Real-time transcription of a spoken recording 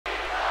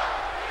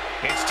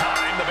It's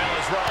time. The bell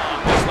is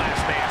rung. This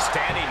last man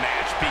standing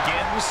match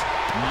begins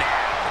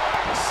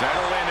now.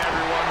 Settle in,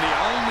 everyone. The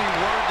only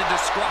word to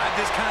describe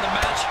this kind of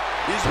match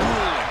is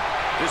grueling.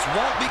 This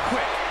won't be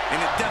quick,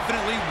 and it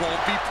definitely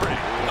won't be pretty.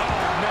 Oh,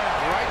 man,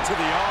 right to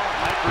the arm.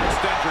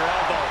 Hyperextend your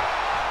elbow.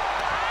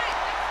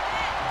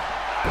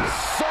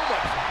 So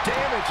much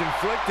damage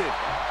inflicted.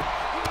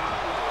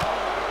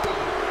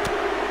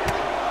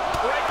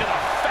 Right to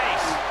the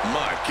face.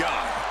 My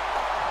God.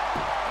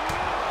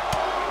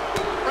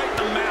 Right in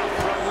the mouth.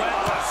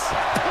 Relentless.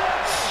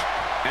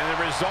 And the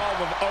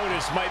resolve of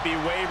Otis might be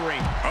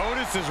wavering.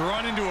 Otis has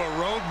run into a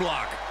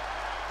roadblock.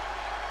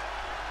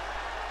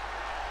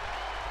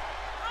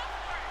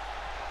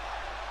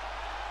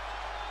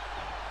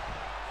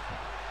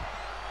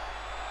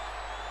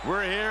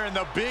 We're here in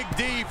the Big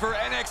D for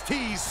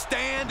NXT's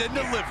Stand and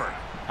Deliver.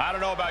 I don't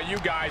know about you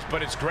guys,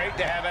 but it's great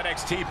to have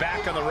NXT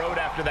back on the road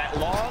after that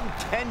long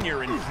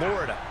tenure in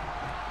Florida.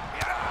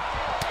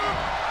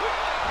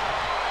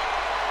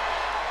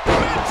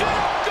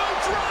 Go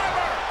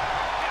driver!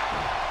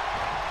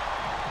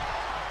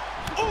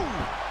 Ooh!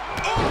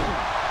 Ooh!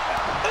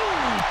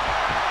 Ooh!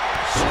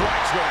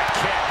 Strikes with a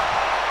kick.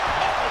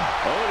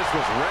 Otis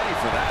was ready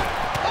for that.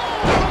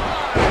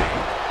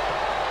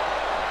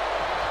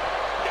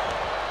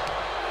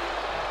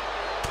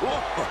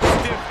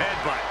 Stiff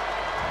headbutt.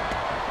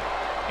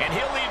 And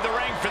he'll leave the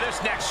ring for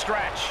this next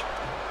stretch.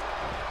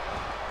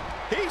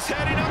 He's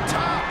heading up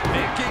top.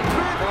 Making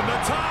from the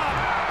top.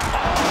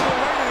 All the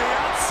way to the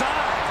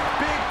outside.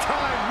 Big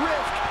time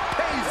risk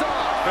pays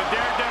off. The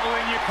daredevil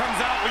in you comes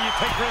out when you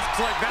take risks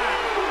like that.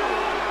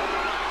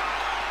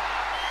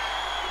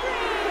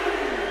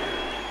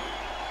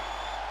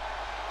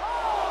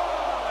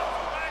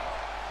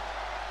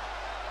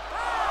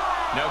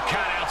 No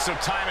count out, so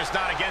time is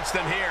not against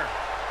them here.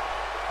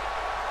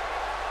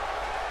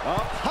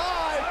 Up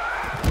high.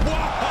 Whoa,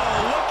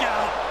 look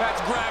out.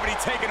 That's gravity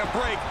taking a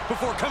break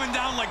before coming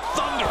down like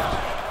thunder.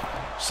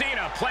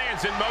 Cena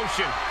plans in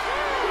motion.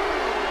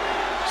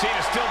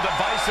 Cena's still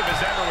divisive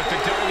as ever with the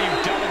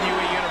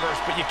WWE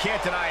Universe, but you can't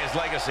deny his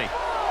legacy.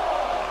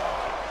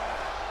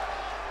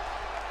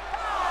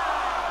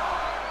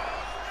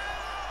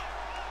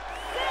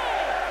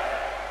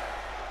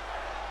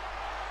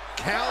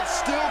 Count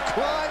still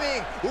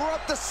climbing. We're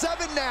up to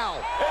 7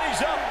 now. And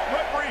he's up.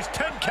 Referee's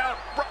 10 count.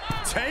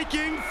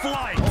 Taking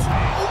flight. Whoa,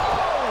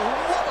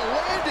 what a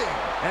landing.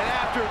 And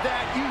after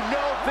that, you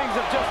know things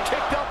have just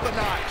kicked up a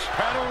notch.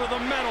 Pedal to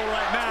the metal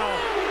right now.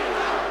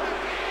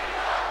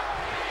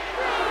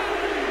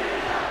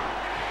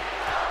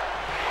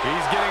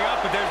 He's getting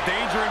up, but there's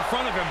danger in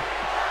front of him.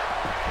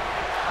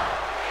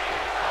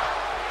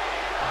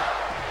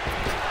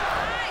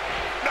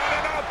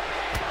 No.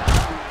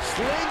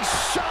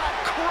 Slingshot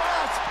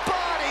cross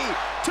body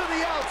to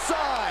the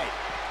outside.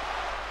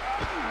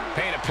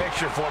 Paint a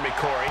picture for me,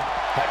 Corey.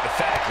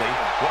 Hypothetically,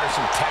 what are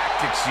some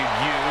tactics you'd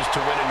use to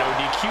win a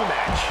no-DQ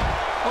match?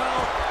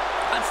 Well,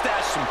 I'd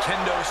stash some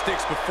kendo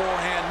sticks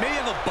beforehand. Maybe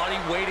have a buddy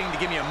waiting to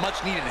give me a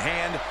much-needed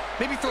hand.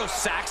 Maybe throw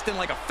Saxton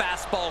like a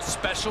fastball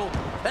special.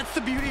 That's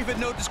the beauty of a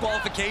no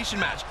disqualification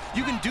match.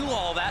 You can do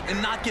all that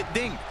and not get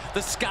dinged.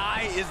 The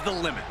sky is the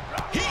limit.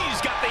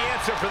 He's got the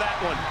answer for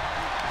that one.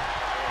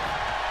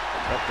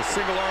 Up the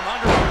single arm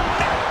under.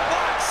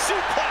 Neckblock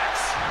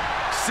suplex.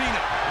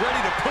 Cena ready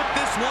to put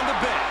this one to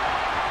bed.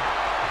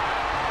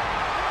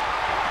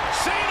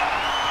 Cena!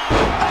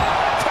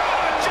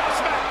 Oh,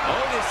 adjustment!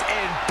 Otis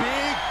in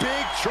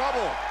big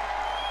trouble.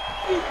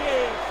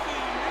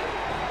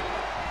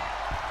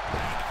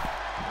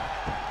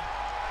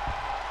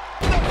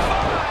 The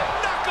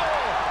 5-knuckle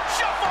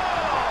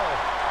shuffle!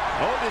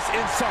 Otis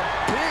in some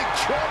big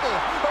trouble.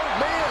 Oh,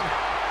 man.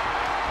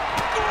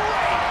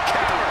 Great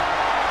counter!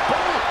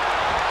 Boom.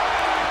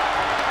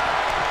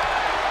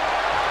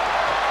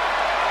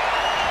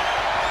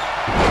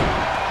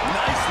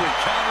 Nicely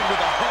countered with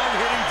a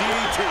hard-hitting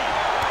DDT.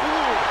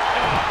 Ooh,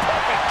 and a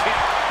perfect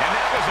kick. And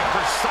that was a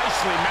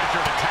precisely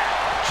measured attack.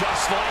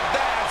 Just like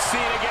that,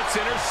 Cena gets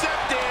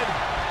intercepted.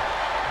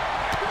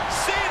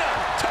 Cena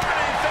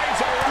turning things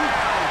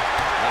around.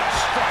 What a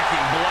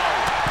striking blow.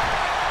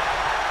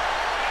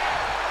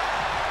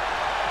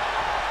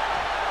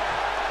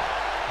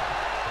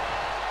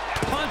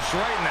 Punch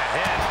right in the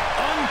head.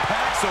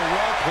 Unpacks a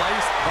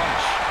well-placed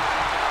punch.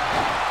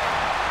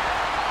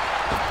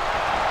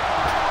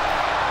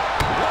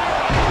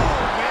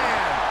 Oh,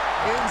 man.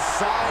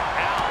 Inside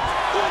out.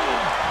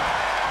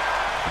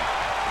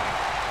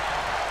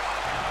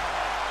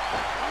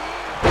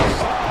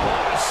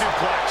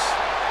 Suplex.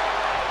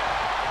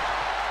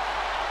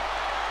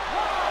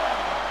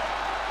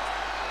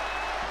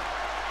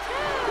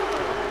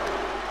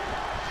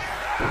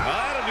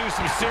 That'll do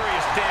some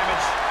serious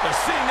damage. The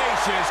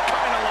C-Nation is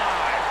coming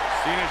alive.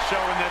 Cena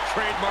showing that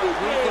trademark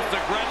ruthless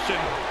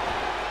aggression.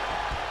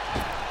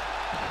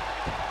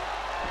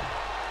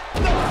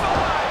 The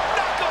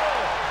 5-knuckle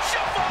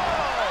shuffle.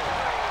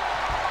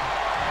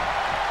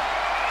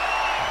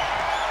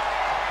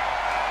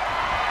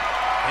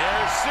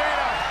 Here's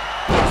Cena.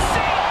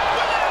 Cena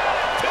with an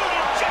attitude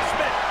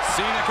adjustment.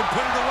 Cena can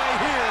put it away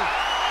here.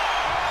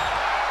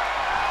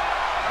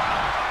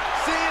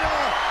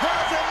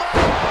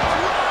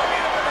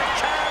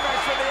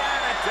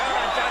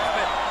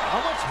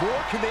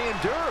 can they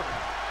endure?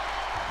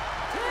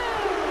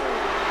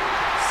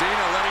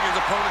 Cena letting his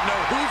opponent know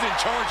who's in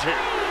charge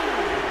here.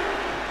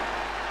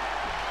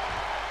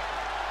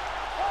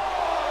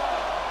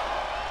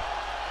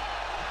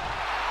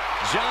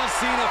 John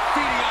Cena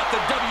feeding out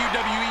the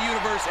WWE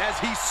Universe as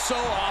he so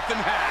often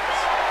has.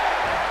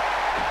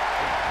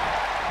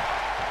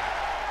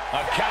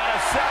 A count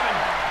of 7.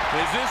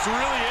 Is this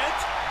really it?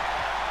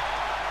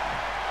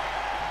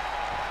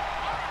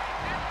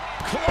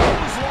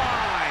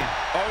 Clothesline.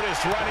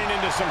 Otis running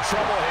into some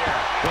trouble here.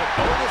 But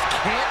Otis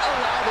can't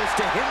allow this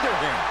to hinder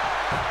him.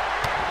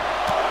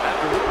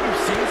 After what we've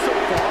seen so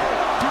far,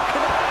 you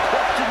cannot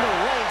question the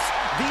lengths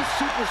these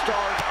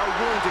superstars are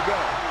willing to go.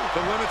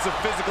 The limits of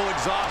physical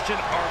exhaustion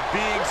are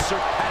being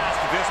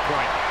surpassed at this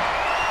point.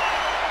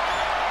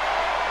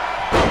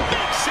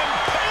 Makes him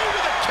pay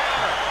with a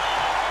counter.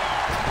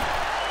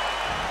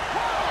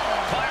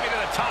 Climbing to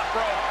the top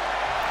rope.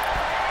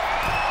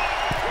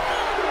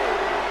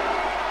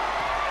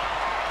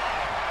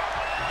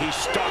 He's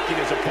stalking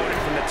his opponent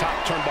from the top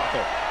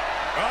turnbuckle.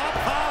 Up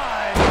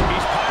high.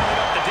 He's piling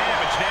up the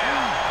damage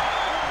now.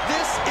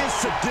 This is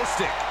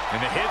sadistic. And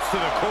the hits to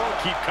the core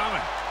keep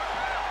coming.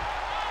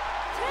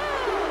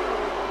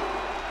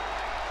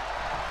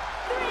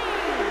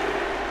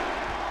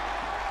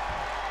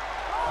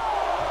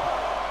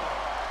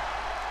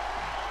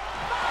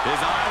 His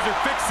eyes are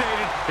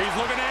fixated. He's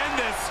looking to end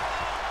this.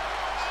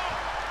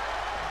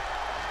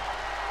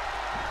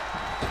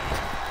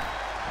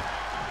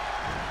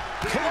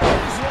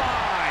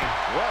 Clothesline.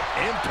 What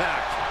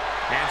impact.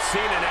 And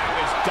Cena now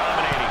is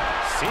dominating.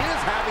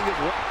 Cena's having his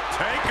way.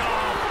 Take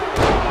off.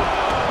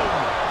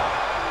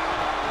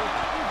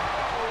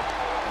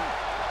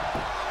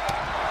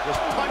 Just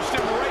punched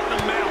him right in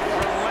the mouth.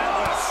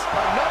 Relentless.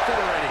 Enough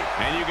already.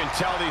 And you can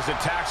tell these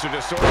attacks are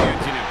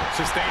disorienting him.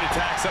 Sustained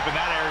attacks up in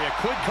that area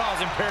could cause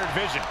impaired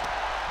vision.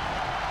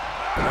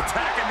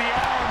 Attacking the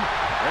arm.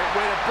 Great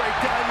way to break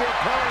down your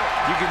opponent.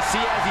 You can see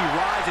as he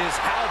rises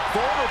how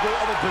vulnerable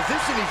of a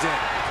position he's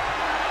in.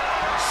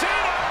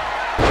 Cena!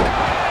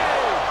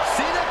 Oh!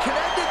 Cena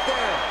connected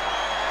there.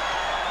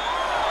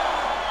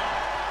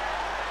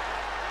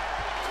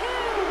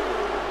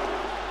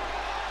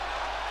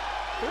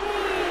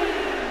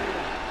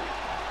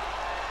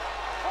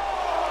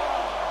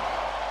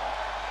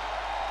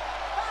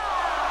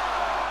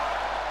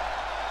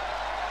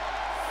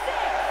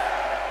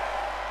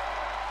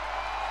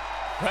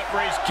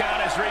 Referee's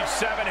count has reached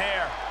 7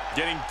 here.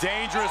 Getting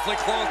dangerously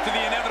close to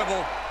the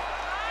inevitable.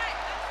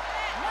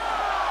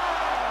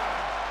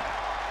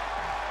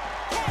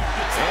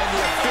 And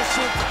the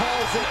official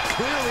calls it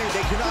clearly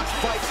they cannot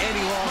fight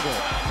any longer.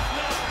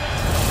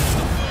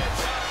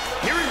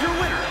 Here is your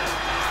winner,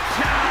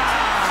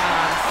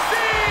 John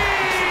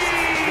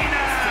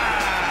Cena!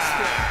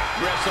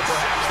 Wrestle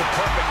perhaps the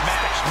perfect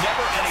match.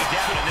 Never any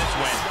doubt in this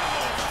win.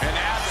 An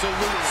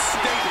absolute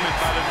statement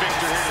by the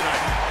victor here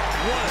tonight.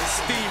 What a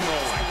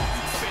steamroller.